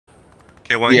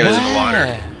Okay, one guy's in the water.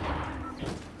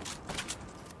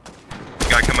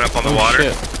 Guy coming up on the water.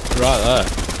 Shit. Right there.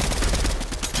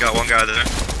 Got one guy there.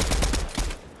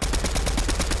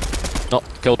 No,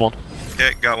 killed one.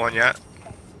 Okay, got one yet.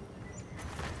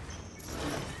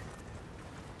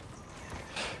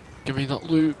 Give me that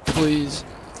loot, please.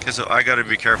 Okay, so I gotta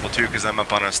be careful too, because I'm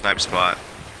up on a snipe spot.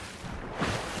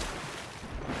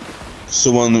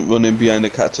 Someone running behind the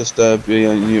cactus there,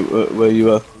 behind you, where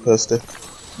you are, Kirsty.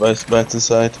 Right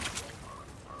inside.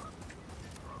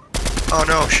 Oh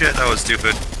no, shit, that was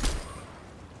stupid.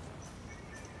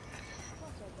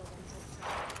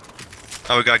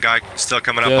 Oh, we got a guy still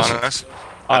coming up Yes. on us.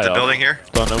 At the building here.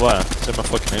 Don't know where. It's in my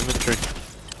fucking inventory.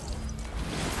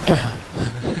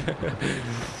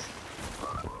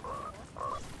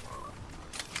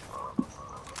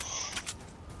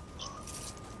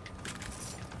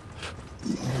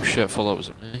 Oh shit, I thought that was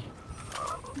at me.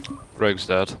 Greg's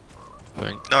dead, I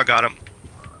think. No, I got him.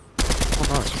 Oh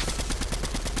nice.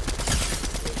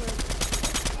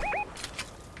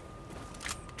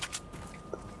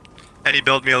 And he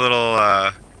built me a little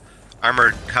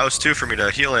armored house too for me to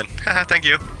heal in. Haha, thank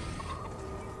you.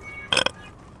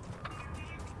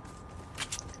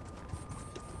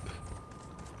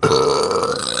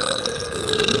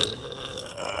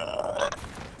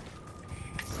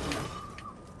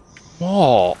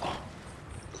 What?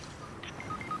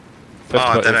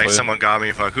 Oh, then someone got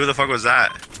me. Fuck. Who the fuck was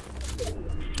that?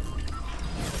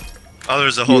 Oh,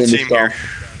 there's a whole team here.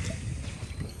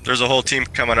 There's a whole team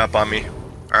coming up on me.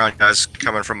 Alright, guys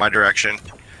coming from my direction.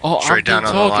 Oh, straight down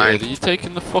on the line. Are you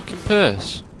taking the fucking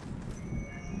piss?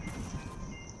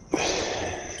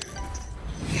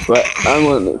 But I'm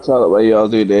going to tell it where you all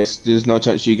do this. There's no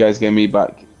chance you guys get me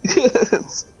back.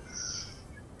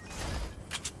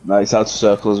 Nice, out to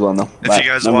circle as well now. If you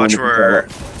guys watch where...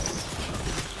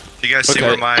 If you guys see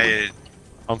where my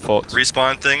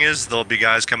respawn thing is, there'll be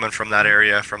guys coming from that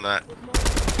area, from that.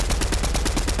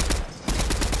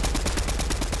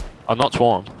 I'm not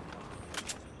one.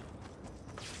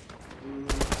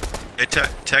 Hey,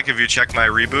 Tech, if you check my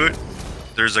reboot,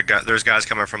 there's guys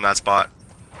coming from that spot.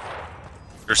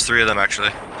 There's 3 of them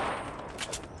actually.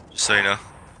 Just so you know.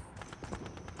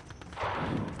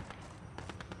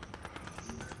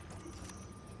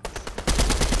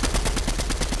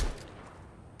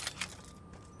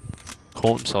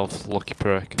 Caught himself, lucky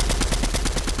prick.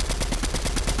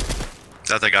 Is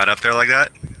that they got up there like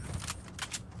that?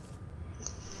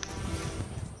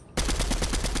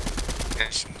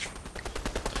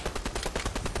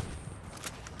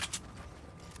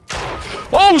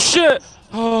 Oh shit!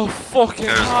 Oh fucking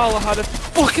hell, I had a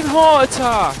fucking heart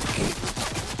attack!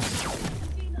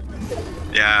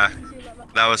 Yeah,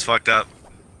 that was fucked up.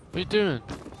 What are you doing?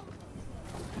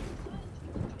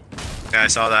 Yeah, I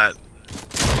saw that.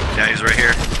 Yeah, he's right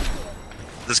here.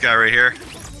 This guy right here.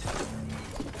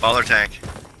 Baller tank.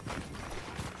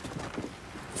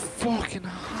 Fucking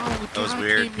hell, that was guy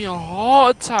weird. Gave me a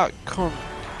heart attack, cunt.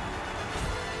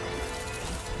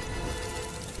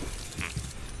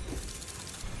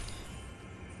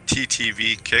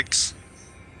 TTV kicks.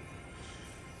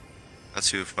 That's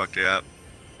who fucked it up.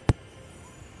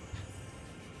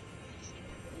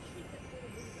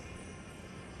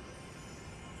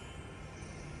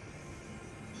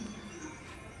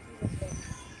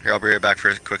 Here, I'll be right back for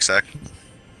a quick sec.